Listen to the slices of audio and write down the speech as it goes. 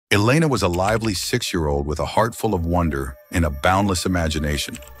Elena was a lively 6-year-old with a heart full of wonder and a boundless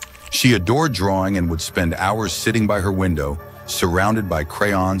imagination. She adored drawing and would spend hours sitting by her window, surrounded by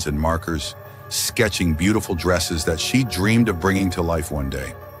crayons and markers, sketching beautiful dresses that she dreamed of bringing to life one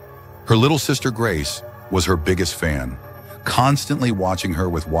day. Her little sister Grace was her biggest fan, constantly watching her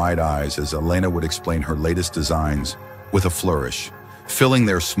with wide eyes as Elena would explain her latest designs with a flourish, filling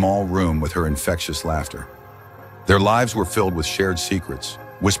their small room with her infectious laughter. Their lives were filled with shared secrets,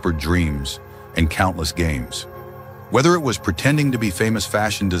 whispered dreams, and countless games. Whether it was pretending to be famous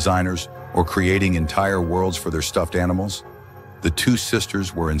fashion designers or creating entire worlds for their stuffed animals, the two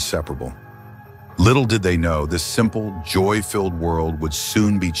sisters were inseparable. Little did they know this simple, joy-filled world would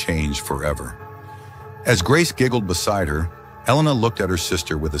soon be changed forever. As Grace giggled beside her, Elena looked at her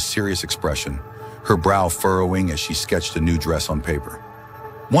sister with a serious expression, her brow furrowing as she sketched a new dress on paper.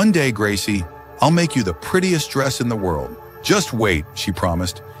 "One day, Gracie, I'll make you the prettiest dress in the world. Just wait," she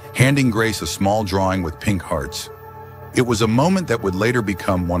promised, handing Grace a small drawing with pink hearts. It was a moment that would later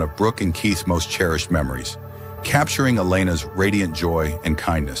become one of Brooke and Keith's most cherished memories, capturing Elena's radiant joy and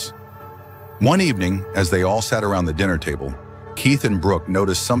kindness. One evening, as they all sat around the dinner table, Keith and Brooke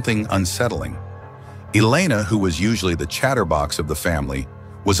noticed something unsettling. Elena, who was usually the chatterbox of the family,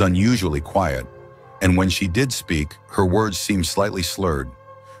 was unusually quiet, and when she did speak, her words seemed slightly slurred.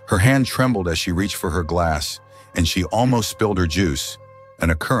 Her hand trembled as she reached for her glass, and she almost spilled her juice, an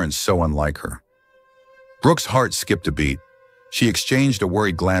occurrence so unlike her. Brooke's heart skipped a beat. She exchanged a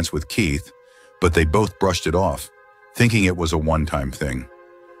worried glance with Keith, but they both brushed it off, thinking it was a one-time thing.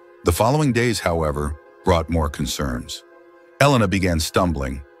 The following days, however, brought more concerns. Elena began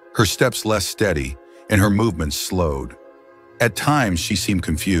stumbling, her steps less steady, and her movements slowed. At times, she seemed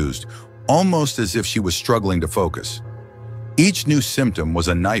confused, almost as if she was struggling to focus. Each new symptom was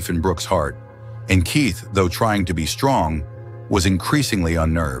a knife in Brooke's heart, and Keith, though trying to be strong, was increasingly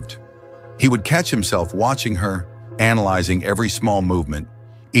unnerved. He would catch himself watching her, analyzing every small movement,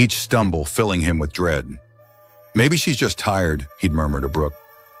 each stumble filling him with dread. "Maybe she's just tired," he'd murmur to Brooke,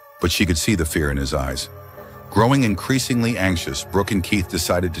 but she could see the fear in his eyes. Growing increasingly anxious, Brooke and Keith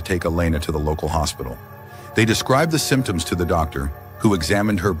decided to take Elena to the local hospital. They described the symptoms to the doctor, who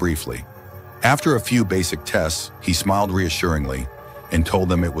examined her briefly. After a few basic tests, he smiled reassuringly and told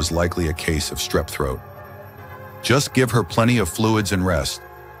them it was likely a case of strep throat. "Just give her plenty of fluids and rest.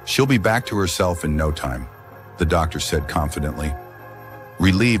 She'll be back to herself in no time," the doctor said confidently.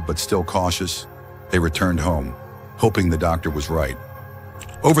 Relieved but still cautious, they returned home, hoping the doctor was right.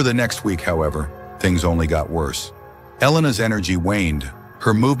 Over the next week, however, things only got worse. Elena's energy waned,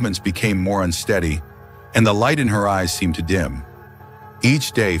 her movements became more unsteady, and the light in her eyes seemed to dim.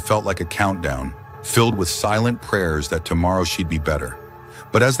 Each day felt like a countdown, filled with silent prayers that tomorrow she'd be better.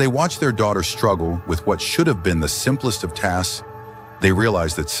 But as they watched their daughter struggle with what should have been the simplest of tasks, they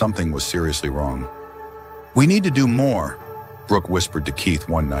realized that something was seriously wrong. "We need to do more," Brooke whispered to Keith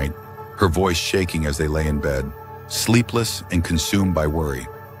one night, her voice shaking as they lay in bed, sleepless and consumed by worry.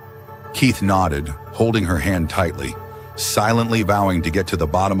 Keith nodded, holding her hand tightly, silently vowing to get to the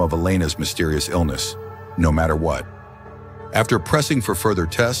bottom of Elena's mysterious illness, no matter what. After pressing for further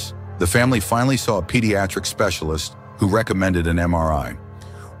tests, the family finally saw a pediatric specialist who recommended an MRI.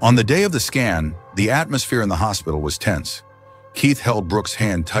 On the day of the scan, the atmosphere in the hospital was tense. Keith held Brooke's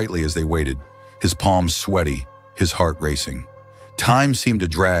hand tightly as they waited, his palms sweaty, his heart racing. Time seemed to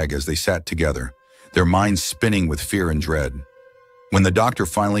drag as they sat together, their minds spinning with fear and dread. When the doctor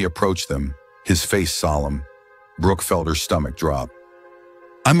finally approached them, his face solemn, Brooke felt her stomach drop.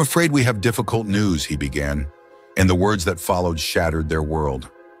 "I'm afraid we have difficult news," he began, and the words that followed shattered their world.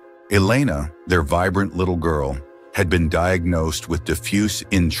 Elena, their vibrant little girl, had been diagnosed with diffuse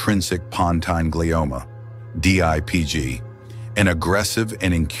intrinsic pontine glioma, DIPG, an aggressive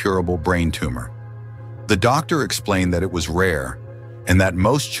and incurable brain tumor. The doctor explained that it was rare and that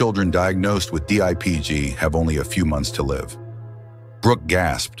most children diagnosed with DIPG have only a few months to live. Brooke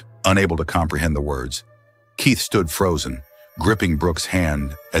gasped, unable to comprehend the words. Keith stood frozen, gripping Brooke's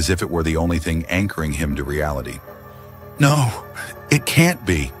hand as if it were the only thing anchoring him to reality. "No, it can't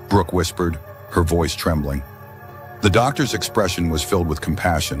be," Brooke whispered, her voice trembling. The doctor's expression was filled with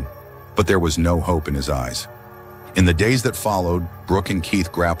compassion, but there was no hope in his eyes. In the days that followed, Brooke and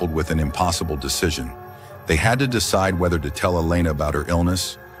Keith grappled with an impossible decision. They had to decide whether to tell Elena about her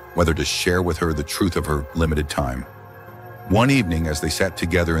illness, whether to share with her the truth of her limited time. One evening, as they sat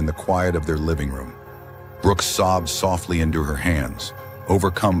together in the quiet of their living room, Brooke sobbed softly into her hands,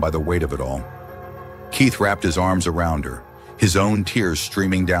 overcome by the weight of it all. Keith wrapped his arms around her, his own tears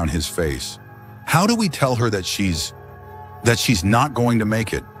streaming down his face. "How do we tell her that she's not going to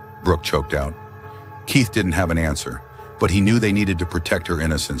make it?" Brooke choked out. Keith didn't have an answer, but he knew they needed to protect her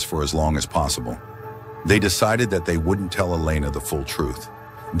innocence for as long as possible. They decided that they wouldn't tell Elena the full truth.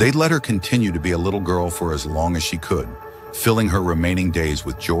 They'd let her continue to be a little girl for as long as she could, filling her remaining days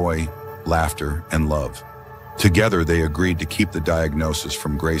with joy, laughter, and love. Together, they agreed to keep the diagnosis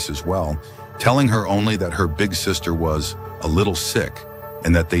from Grace as well, telling her only that her big sister was a little sick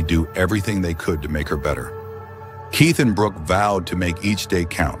and that they'd do everything they could to make her better. Keith and Brooke vowed to make each day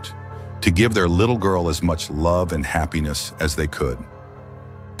count, to give their little girl as much love and happiness as they could.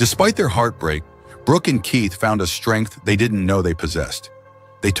 Despite their heartbreak, Brooke and Keith found a strength they didn't know they possessed.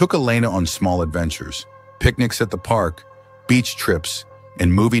 They took Elena on small adventures, picnics at the park, beach trips,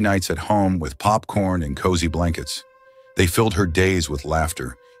 and movie nights at home with popcorn and cozy blankets. They filled her days with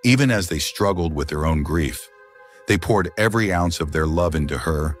laughter, even as they struggled with their own grief. They poured every ounce of their love into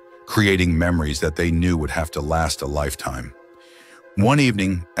her, creating memories that they knew would have to last a lifetime. One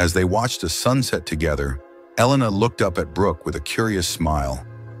evening, as they watched a sunset together, Elena looked up at Brooke with a curious smile.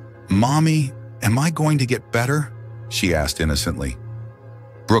 "Mommy, am I going to get better?" she asked innocently.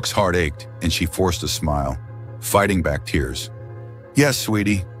 Brooke's heart ached, and she forced a smile, fighting back tears. "Yes,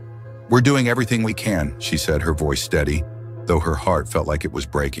 sweetie. We're doing everything we can," she said, her voice steady, though her heart felt like it was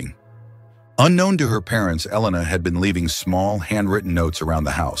breaking. Unknown to her parents, Elena had been leaving small, handwritten notes around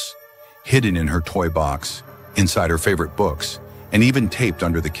the house, hidden in her toy box, inside her favorite books, and even taped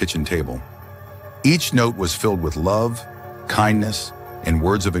under the kitchen table. Each note was filled with love, kindness, and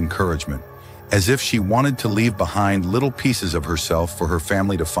words of encouragement, as if she wanted to leave behind little pieces of herself for her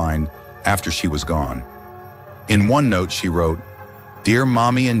family to find after she was gone. In one note, she wrote, "Dear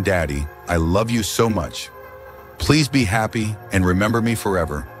Mommy and Daddy, I love you so much. Please be happy and remember me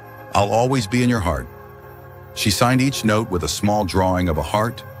forever. I'll always be in your heart." She signed each note with a small drawing of a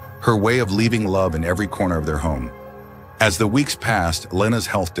heart, her way of leaving love in every corner of their home. As the weeks passed, Elena's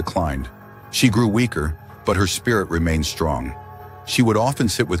health declined. She grew weaker, but her spirit remained strong. She would often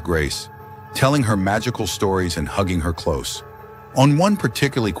sit with Grace, telling her magical stories and hugging her close. On one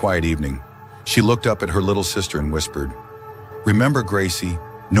particularly quiet evening, she looked up at her little sister and whispered, "Remember, Gracie,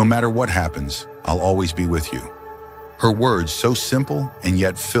 no matter what happens, I'll always be with you." Her words, so simple and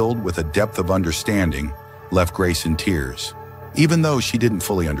yet filled with a depth of understanding, left Grace in tears, even though she didn't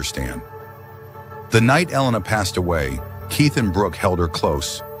fully understand. The night Elena passed away, Keith and Brooke held her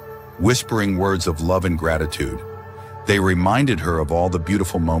close, whispering words of love and gratitude. They reminded her of all the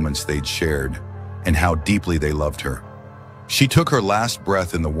beautiful moments they'd shared and how deeply they loved her. She took her last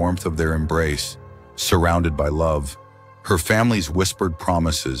breath in the warmth of their embrace, surrounded by love, her family's whispered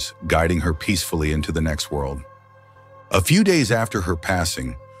promises guiding her peacefully into the next world. A few days after her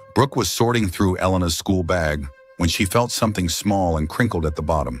passing, Brooke was sorting through Elena's school bag when she felt something small and crinkled at the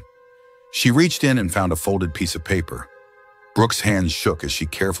bottom. She reached in and found a folded piece of paper. Brooke's hands shook as she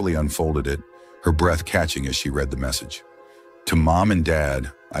carefully unfolded it, her breath catching as she read the message. "To Mom and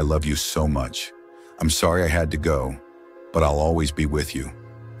Dad, I love you so much. I'm sorry I had to go, but I'll always be with you.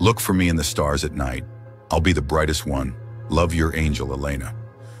 Look for me in the stars at night. I'll be the brightest one. Love, your angel, Elena."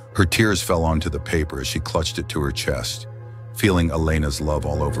 Her tears fell onto the paper as she clutched it to her chest, feeling Elena's love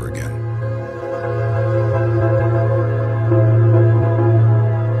all over again.